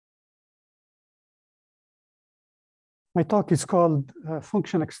My talk is called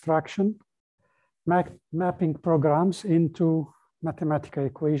Function Extraction, Mapping Programs into Mathematica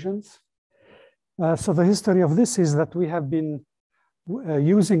Equations. So the history of this is that we have been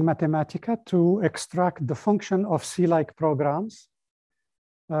using Mathematica to extract the function of C-like programs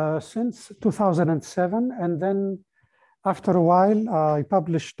since 2007. And then after a while, I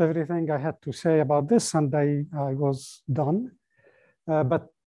published everything I had to say about this, and I was done. But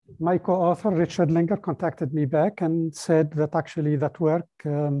my co-author, Richard Linger, contacted me back and said that actually that work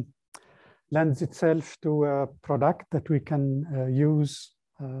lends itself to a product that we can use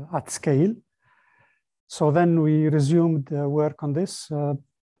at scale. So then we resumed work on this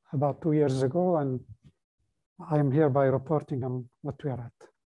about 2 years ago, and I am hereby reporting on what we are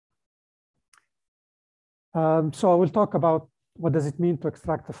at. So I will talk about what does it mean to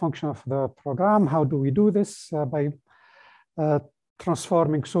extract the function of the program. How do we do this? By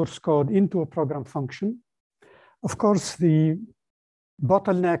transforming source code into a program function. Of course, the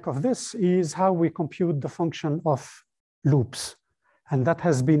bottleneck of this is how we compute the function of loops. And that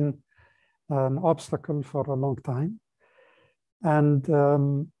has been an obstacle for a long time. And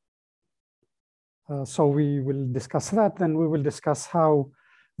so we will discuss that. Then we will discuss how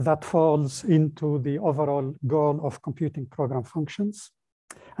that falls into the overall goal of computing program functions.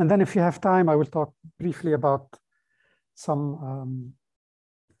 And then if you have time, I will talk briefly about some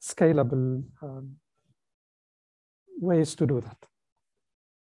scalable ways to do that.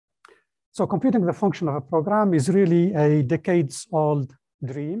 So computing the function of a program is really a decades-old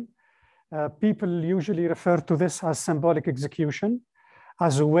dream. People usually refer to this as symbolic execution,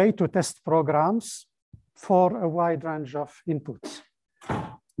 as a way to test programs for a wide range of inputs.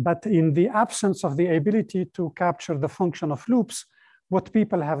 But in the absence of the ability to capture the function of loops, what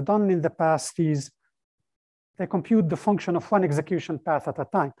people have done in the past is they compute the function of one execution path at a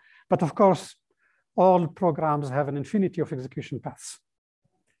time. But of course, all programs have an infinity of execution paths.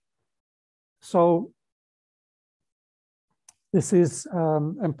 So this is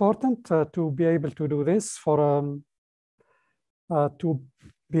important to be able to do this to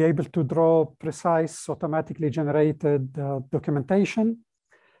be able to draw precise automatically generated documentation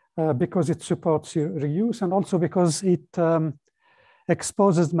because it supports reuse, and also because it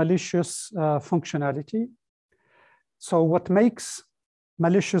exposes malicious functionality. So what makes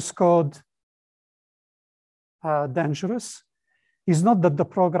malicious code dangerous is not that the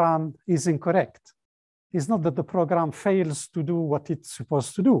program is incorrect. It's not that the program fails to do what it's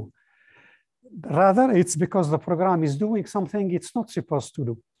supposed to do. Rather, it's because the program is doing something it's not supposed to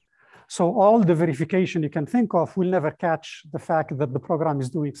do. So all the verification you can think of will never catch the fact that the program is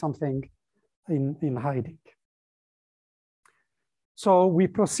doing something in hiding. So we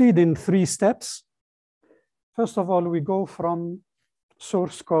proceed in 3 steps. First of all, we go from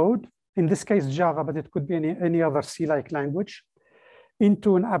source code, in this case Java, but it could be any other C-like language,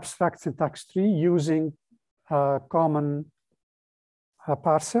 into an abstract syntax tree using common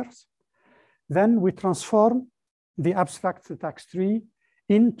parsers. Then we transform the abstract syntax tree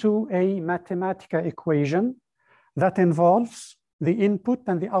into a Mathematica equation that involves the input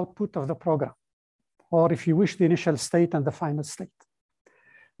and the output of the program, or if you wish, the initial state and the final state.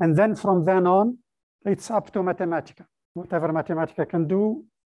 And then from then on, it's up to Mathematica. Whatever Mathematica can do,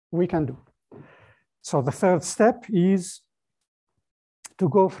 we can do. So the 3rd step is to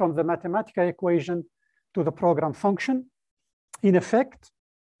go from the Mathematica equation to the program function. In effect,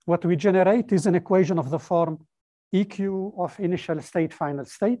 what we generate is an equation of the form EQ of initial state, final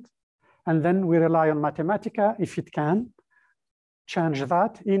state. And then we rely on Mathematica, if it can, change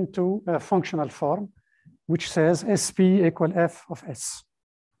that into a functional form, which says SP equal F of S.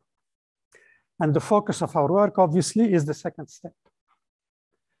 And the focus of our work, obviously, is the 2nd step.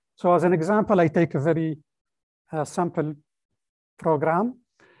 So as an example, I take a very simple program.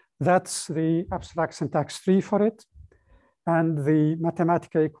 That's the abstract syntax tree for it. And the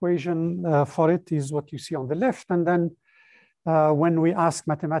Mathematica equation for it is what you see on the left. And then when we ask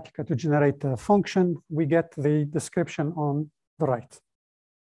Mathematica to generate a function, we get the description on the right.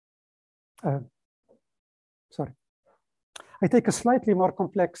 Sorry. I take a slightly more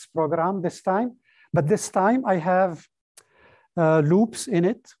complex program this time, but this time I have loops in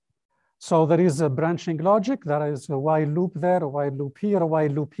it. So there is a branching logic. There is a while loop there, a while loop here, a while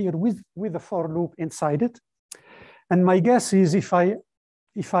loop here with a for loop inside it. And my guess is if I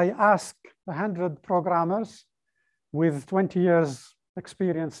ask 100 programmers with 20 years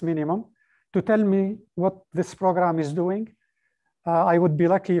experience minimum to tell me what this program is doing, I would be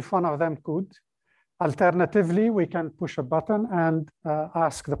lucky if one of them could. Alternatively, we can push a button and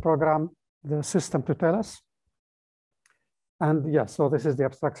ask the system to tell us. And yeah, so this is the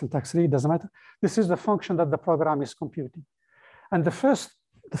abstract syntax tree, doesn't matter. This is the function that the program is computing. And the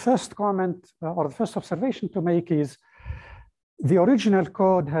first comment or the first observation to make is the original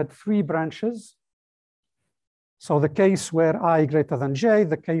code had 3 branches. So the case where I greater than j,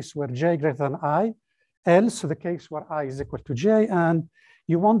 the case where j greater than I, else the case where I is equal to j. And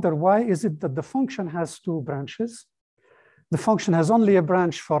you wonder, why is it that the function has 2 branches? The function has only a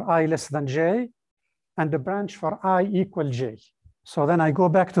branch for I less than j and a branch for I equal j. So then I go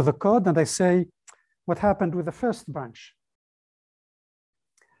back to the code and I say, what happened with the first branch?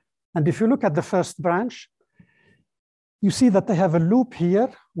 And if you look at the first branch, you see that I have a loop here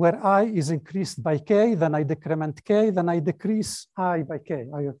where I is increased by k, then I decrement k, then I decrease I by k.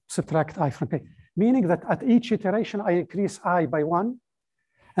 I subtract I from k, meaning that at each iteration, I increase I by 1.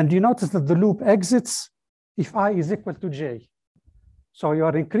 And you notice that the loop exits if I is equal to j. So you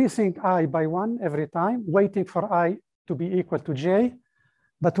are increasing I by 1 every time, waiting for I to be equal to j.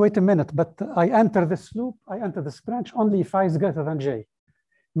 But wait a minute, but I enter this loop, I enter this branch only if I is greater than j.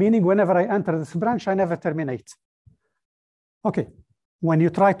 Meaning whenever I enter this branch, I never terminate. Okay, when you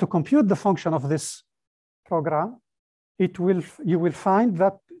try to compute the function of this program, you will find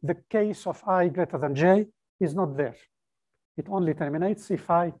that the case of I greater than j is not there. It only terminates if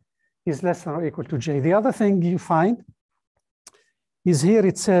I is less than or equal to j. The other thing you find is here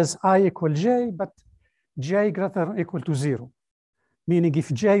it says I equal j, but j greater than or equal to 0. Meaning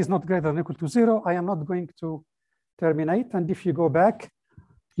if j is not greater than or equal to 0, I am not going to terminate. And if you go back,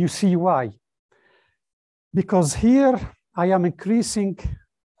 you see why. Because here I am increasing,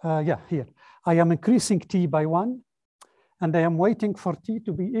 here. I am increasing t by 1, and I am waiting for t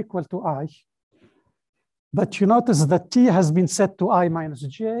to be equal to I. But you notice that t has been set to I minus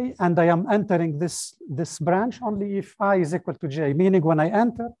j, and I am entering this branch only if I is equal to j, meaning when I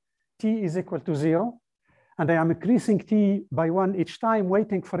enter, t is equal to 0, and I am increasing t by 1 each time,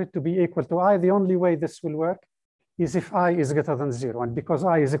 waiting for it to be equal to I. The only way this will work is if I is greater than 0. And because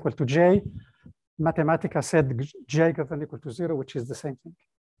I is equal to j, Mathematica said j greater than or equal to 0, which is the same thing.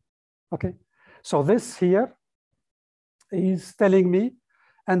 Okay, so this here is telling me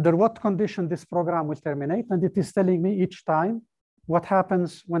under what condition this program will terminate, and it is telling me each time what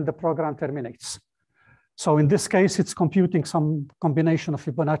happens when the program terminates. So in this case, it's computing some combination of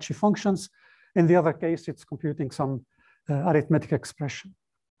Fibonacci functions. In the other case, it's computing some arithmetic expression.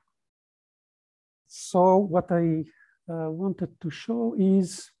 So what I wanted to show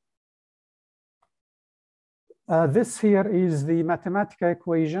is this here is the Mathematica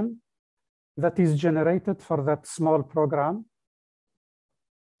equation that is generated for that small program.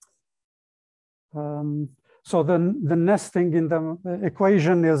 So the nesting in the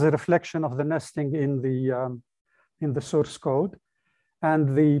equation is a reflection of the nesting in the source code.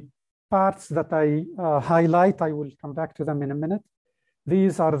 And the parts that I highlight, I will come back to them in a minute.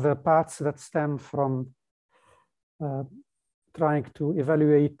 These are the parts that stem from trying to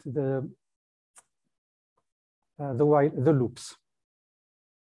evaluate the loops.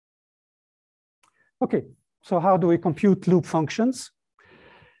 Okay, so how do we compute loop functions?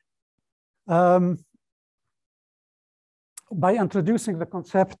 By introducing the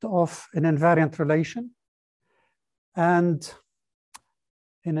concept of an invariant relation. And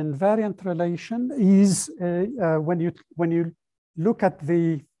an invariant relation is when you look at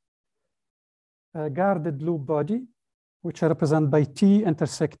the guarded loop body, which are represented by T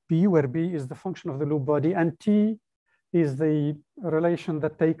intersect B, where B is the function of the loop body, and T is the relation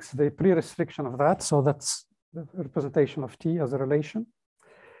that takes the pre-restriction of that. So that's the representation of T as a relation.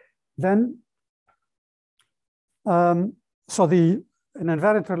 Then, so an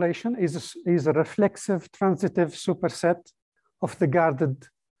invariant relation is a reflexive transitive superset of the guarded,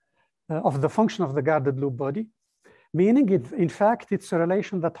 of the function of the guarded loop body, meaning in fact, it's a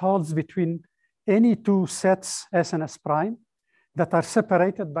relation that holds between any 2 sets S and S prime that are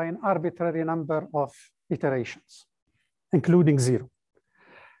separated by an arbitrary number of iterations, including 0.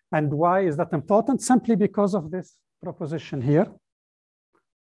 And why is that important? Simply because of this proposition here,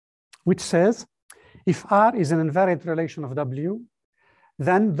 which says if R is an invariant relation of W,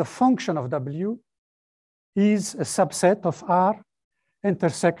 then the function of W is a subset of R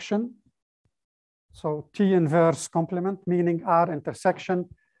intersection. So T inverse complement, meaning R intersection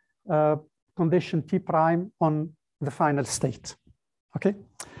condition T prime on the final state. Okay,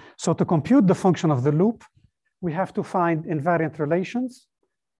 so to compute the function of the loop, we have to find invariant relations,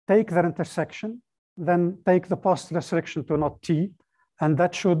 take their intersection, then take the post restriction to not T, and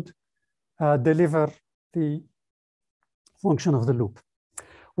that should deliver the function of the loop.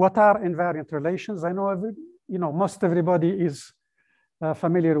 What are invariant relations? I know most everybody is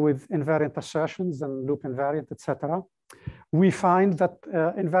familiar with invariant assertions and loop invariant, etc. we find that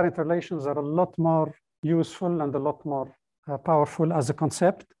invariant relations are a lot more useful and a lot more powerful as a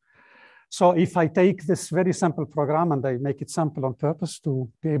concept. So if I take this very simple program and I make it simple on purpose to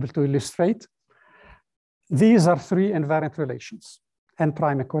be able to illustrate, these are three invariant relations. N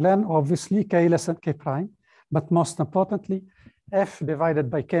prime equal n, obviously, k less than k prime, but most importantly, f divided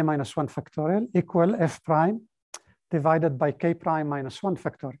by k minus 1 factorial equal f prime divided by k prime minus 1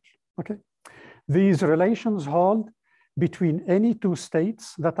 factorial, okay? These relations hold between any two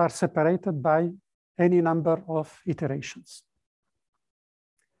states that are separated by any number of iterations.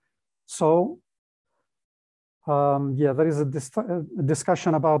 So, yeah, there is a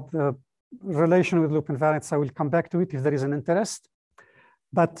discussion about the relation with loop invariants. I will come back to it if there is an interest.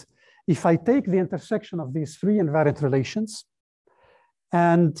 But if I take the intersection of these three invariant relations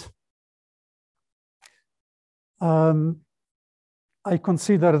and I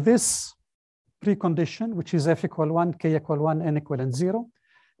consider this precondition, which is f equal 1, k equal 1, n equal n 0,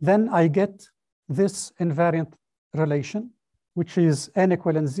 then I get this invariant relation, which is n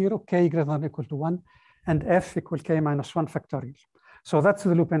equal n 0, k greater than or equal to 1, and f equal k minus 1 factorial. So that's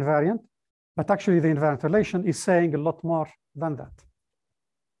the loop invariant, but actually the invariant relation is saying a lot more than that.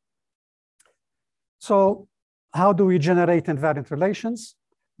 So how do we generate invariant relations?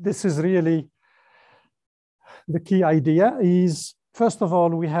 This is really the key idea is, first of all,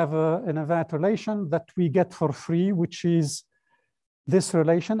 we have an invariant relation that we get for free, which is this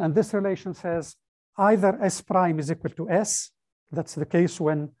relation. And this relation says either s prime is equal to s. That's the case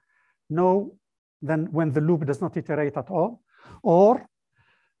when when the loop does not iterate at all, or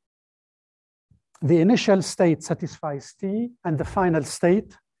the initial state satisfies t and the final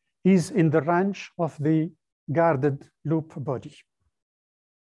state is in the range of the guarded loop body.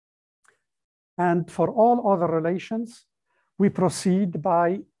 And for all other relations, we proceed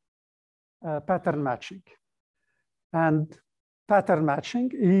by pattern matching. And pattern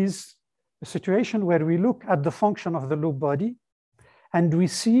matching is a situation where we look at the function of the loop body and we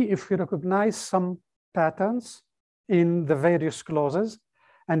see if we recognize some patterns in the various clauses.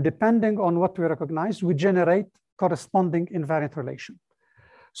 And depending on what we recognize, we generate corresponding invariant relation.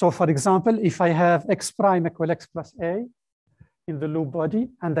 So for example, if I have x prime equal x plus a in the loop body,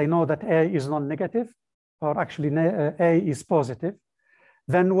 and I know that a is non-negative, or actually a is positive,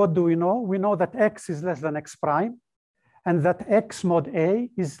 then what do we know? We know that x is less than x prime, and that x mod a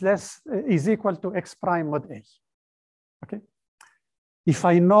is equal to x prime mod a. Okay. If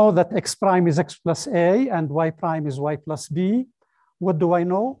I know that x prime is x plus a and y prime is y plus b, what do I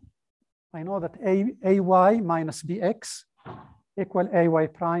know? I know that ay minus bx equal ay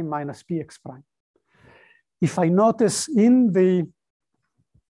prime minus bx prime. If I notice in the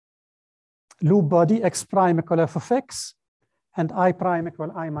loop body x prime equal f of x and I prime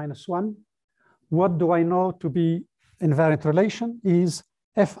equal I minus 1, what do I know to be invariant relation is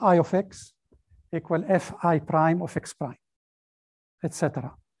fi of x equal fi prime of x prime,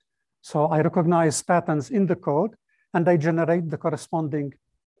 etc. So I recognize patterns in the code and I generate the corresponding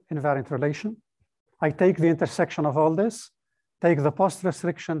invariant relation. I take the intersection of all this, take the post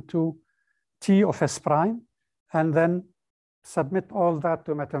restriction to t of s prime, and then submit all that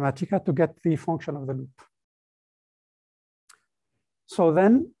to Mathematica to get the function of the loop. So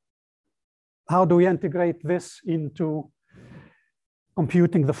then, how do we integrate this into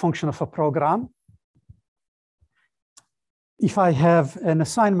computing the function of a program? If I have an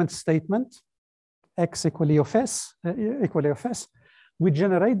assignment statement, x equal e of s, we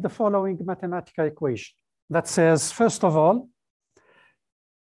generate the following Mathematica equation that says, first of all,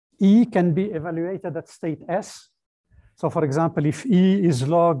 E can be evaluated at state S. So for example, if E is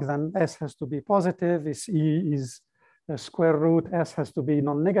log, then S has to be positive. If E is a square root, S has to be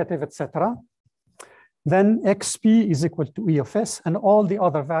non-negative, etc. Then XP is equal to E of S, and all the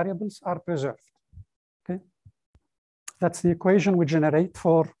other variables are preserved. Okay, that's the equation we generate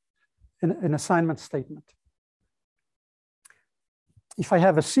for an assignment statement. If I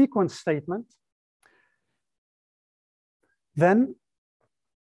have a sequence statement, then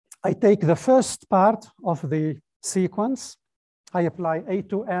I take the first part of the sequence, I apply A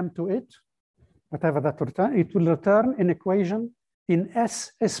to M to it, whatever that return, it will return an equation in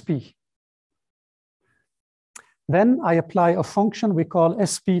SSP. Then I apply a function we call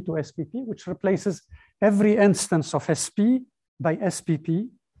SP to SPP, which replaces every instance of SP by SPP.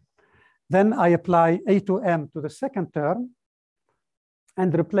 Then I apply A to M to the second term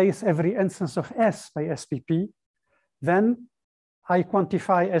and replace every instance of S by SPP. Then I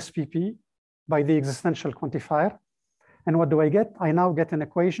quantify SPP by the existential quantifier. And what do I get? I now get an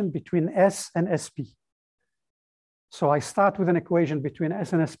equation between S and SP. So I start with an equation between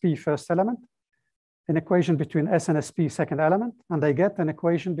S and SP first element. an equation between S and SP second element, and I get an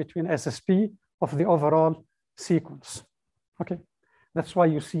equation between SSP of the overall sequence. Okay, that's why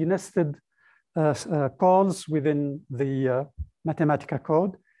you see nested calls within the Mathematica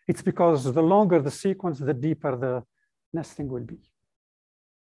code. It's because the longer the sequence, the deeper the nesting will be.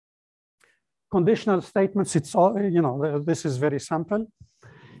 Conditional statements, it's all, you know, this is very simple.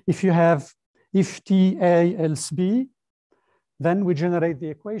 If you have if TA else B, then we generate the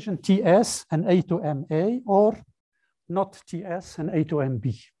equation TS and A to MA, or not TS and A to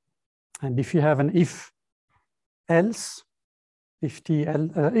MB. And if you have an if else, if TA,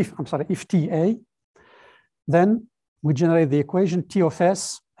 then we generate the equation T of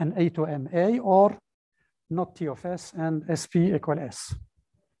S and A to MA, or not T of S and SP equal S.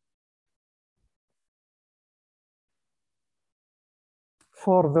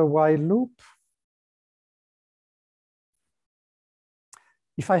 For the while loop,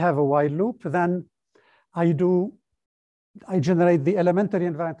 if I have a while loop, then I generate the elementary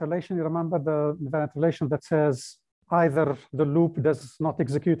invariant relation. You remember the invariant relation that says either the loop does not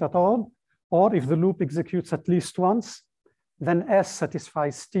execute at all, or if the loop executes at least once, then S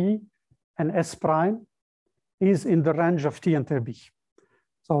satisfies T and S prime is in the range of T enter B.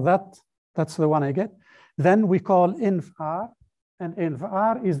 So that's the one I get. Then we call inv R, and inv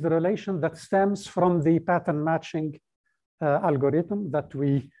R is the relation that stems from the pattern matching algorithm that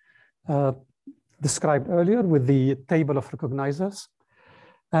we described earlier with the table of recognizers.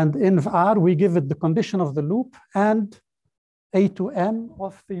 And inv R, we give it the condition of the loop and A to M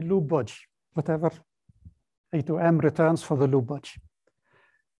of the loop body, whatever A to M returns for the loop body.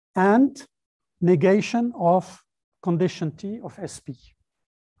 And negation of condition T of SP.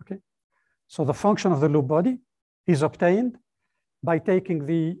 Okay, so the function of the loop body is obtained by taking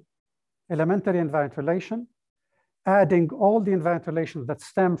the elementary invariant relation, adding all the invariant relations that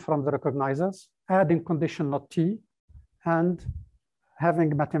stem from the recognizers, adding condition not T, and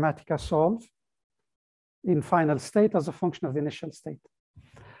having Mathematica solve in final state as a function of the initial state.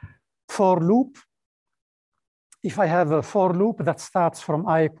 For loop, if I have a for loop that starts from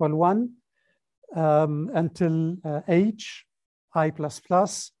I equal 1 until H, I plus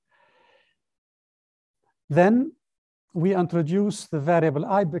plus, then we introduce the variable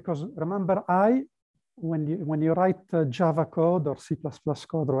I, because remember I, when you write Java code or C++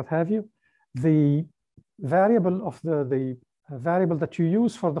 code or what have you, the variable of the variable that you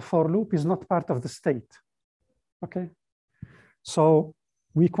use for the for loop is not part of the state. Okay, so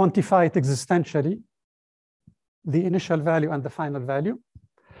we quantify it existentially, the initial value and the final value,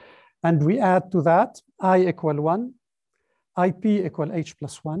 and we add to that I equal 1, IP equal H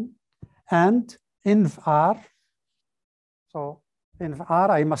plus 1, and inv R. So inv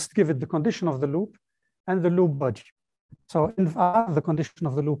R, I must give it the condition of the loop and the loop body. So inv R, the condition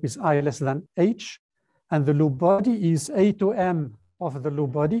of the loop is I less than H, and the loop body is A to M of the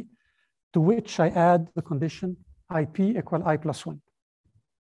loop body, to which I add the condition IP equal I plus 1.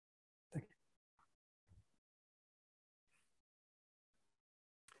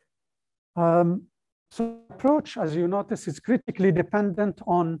 So approach, as you notice, is critically dependent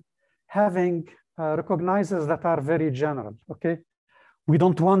on having recognizers that are very general. Okay, we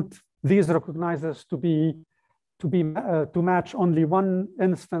don't want these recognizers to match only one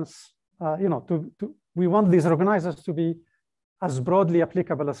instance. We want these recognizers to be as broadly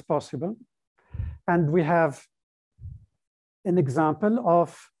applicable as possible. And we have an example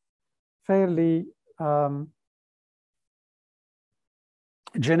of fairly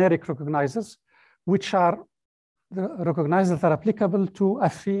generic recognizers, which are the recognizers that are applicable to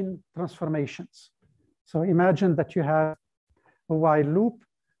affine transformations. So imagine that you have a while loop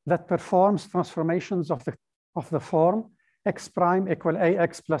that performs transformations of the form x prime equal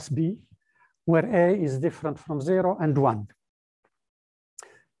ax plus b, where a is different from 0 and 1.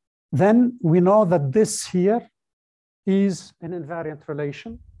 Then we know that this here is an invariant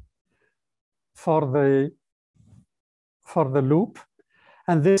relation for the loop.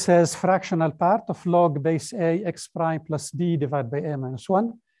 And this has fractional part of log base a x prime plus b divided by a minus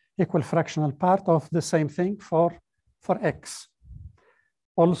 1 equal fractional part of the same thing for x.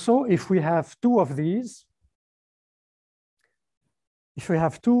 Also, if we have two of these, if we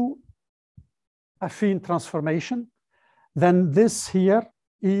have two affine transformation, then this here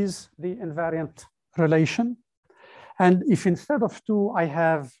is the invariant relation. And if instead of 2 I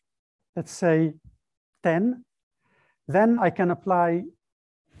have, let's say, 10, then I can apply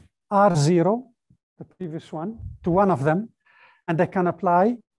R0, the previous one, to one of them, and I can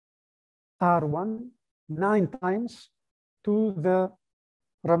apply R1 9 times to the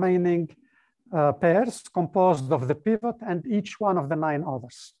remaining pairs composed of the pivot and each one of the 9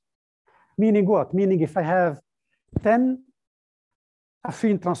 others. Meaning what? Meaning if I have 10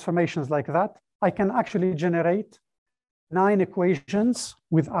 affine transformations like that, I can actually generate 9 equations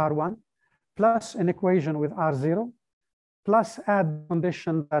with R1, plus an equation with R0, plus add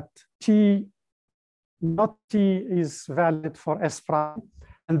condition that T, not T is valid for S prime.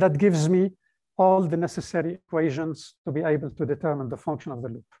 And that gives me all the necessary equations to be able to determine the function of the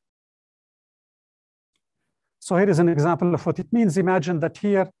loop. So here is an example of what it means. Imagine that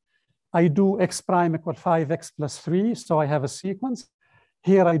here I do x prime equal 5x plus 3. So I have a sequence.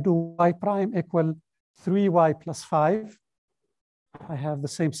 Here I do y prime equal 3y plus 5. I have the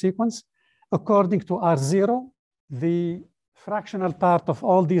same sequence. According to R0, the fractional part of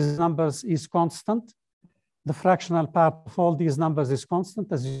all these numbers is constant. The fractional part of all these numbers is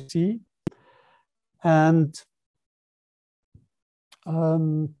constant, as you see. And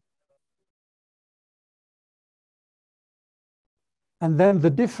then the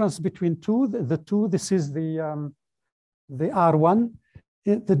difference between the two, this is the R1.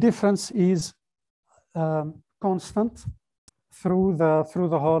 The difference is constant through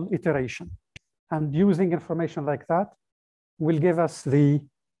the whole iteration. And using information like that will give us the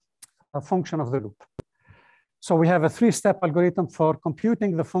function of the loop. So we have a 3-step algorithm for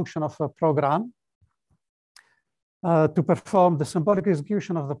computing the function of a program to perform the symbolic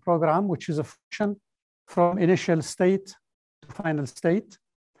execution of the program, which is a function from initial state to final state.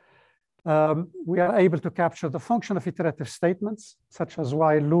 We are able to capture the function of iterative statements, such as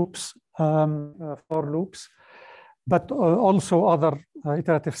while loops, for loops, but also other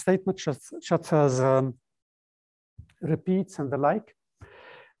iterative statements, such as repeats and the like.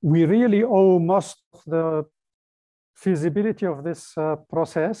 We really owe most of the feasibility of this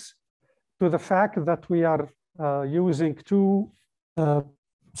process to the fact that we are using 2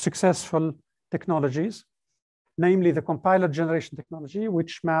 successful technologies, namely the compiler generation technology,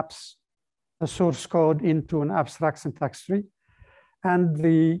 which maps the source code into an abstract syntax tree, and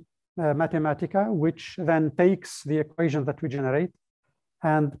the Mathematica, which then takes the equation that we generate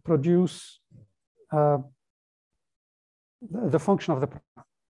and produce the function of the program.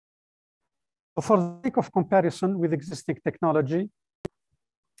 For the sake of comparison with existing technology,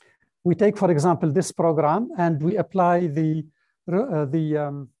 we take, for example, this program and we apply the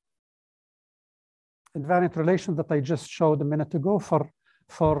invariant relation that I just showed a minute ago for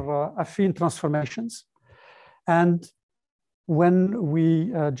affine transformations. And when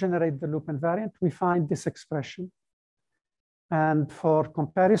we generate the loop invariant, we find this expression. And for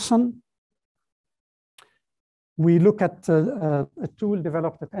comparison, we look at a tool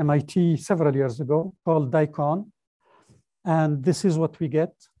developed at MIT several years ago called DICON. And this is what we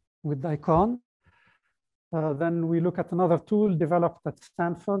get with DICON. Then we look at another tool developed at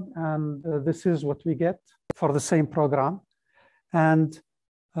Stanford, and this is what we get for the same program. And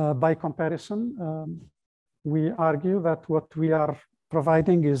by comparison, we argue that what we are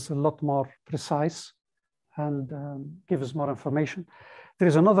providing is a lot more precise and gives more information. There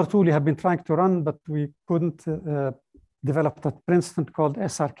is another tool we have been trying to run, but we couldn't develop at Princeton called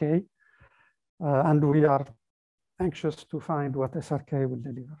SRK. And we are anxious to find what SRK will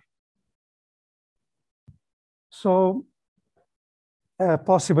deliver. So a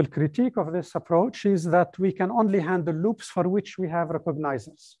possible critique of this approach is that we can only handle loops for which we have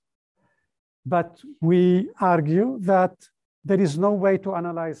recognizers. But we argue that there is no way to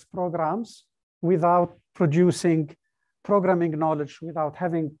analyze programs without producing programming knowledge, without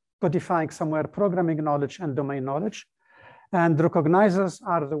codifying somewhere programming knowledge and domain knowledge. And recognizers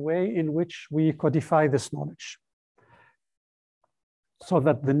are the way in which we codify this knowledge. So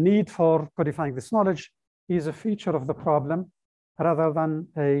that the need for codifying this knowledge is a feature of the problem rather than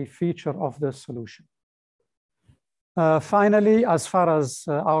a feature of the solution. Finally, as far as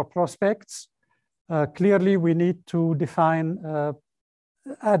our prospects, clearly we need to define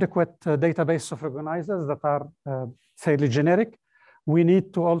adequate database of recognizers that are fairly generic. We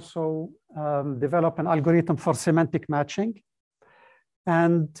need to also develop an algorithm for semantic matching.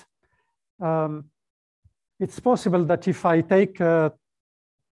 And it's possible that if I take a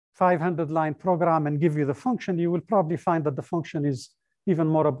 500-line program and give you the function, you will probably find that the function is even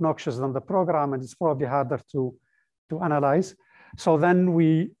more obnoxious than the program, and it's probably harder to analyze. So then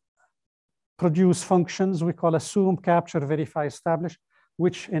we produce functions we call assume, capture, verify, establish,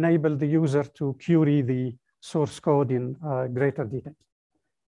 which enable the user to query the source code in greater detail.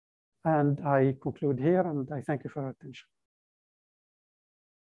 And I conclude here, and I thank you for your attention.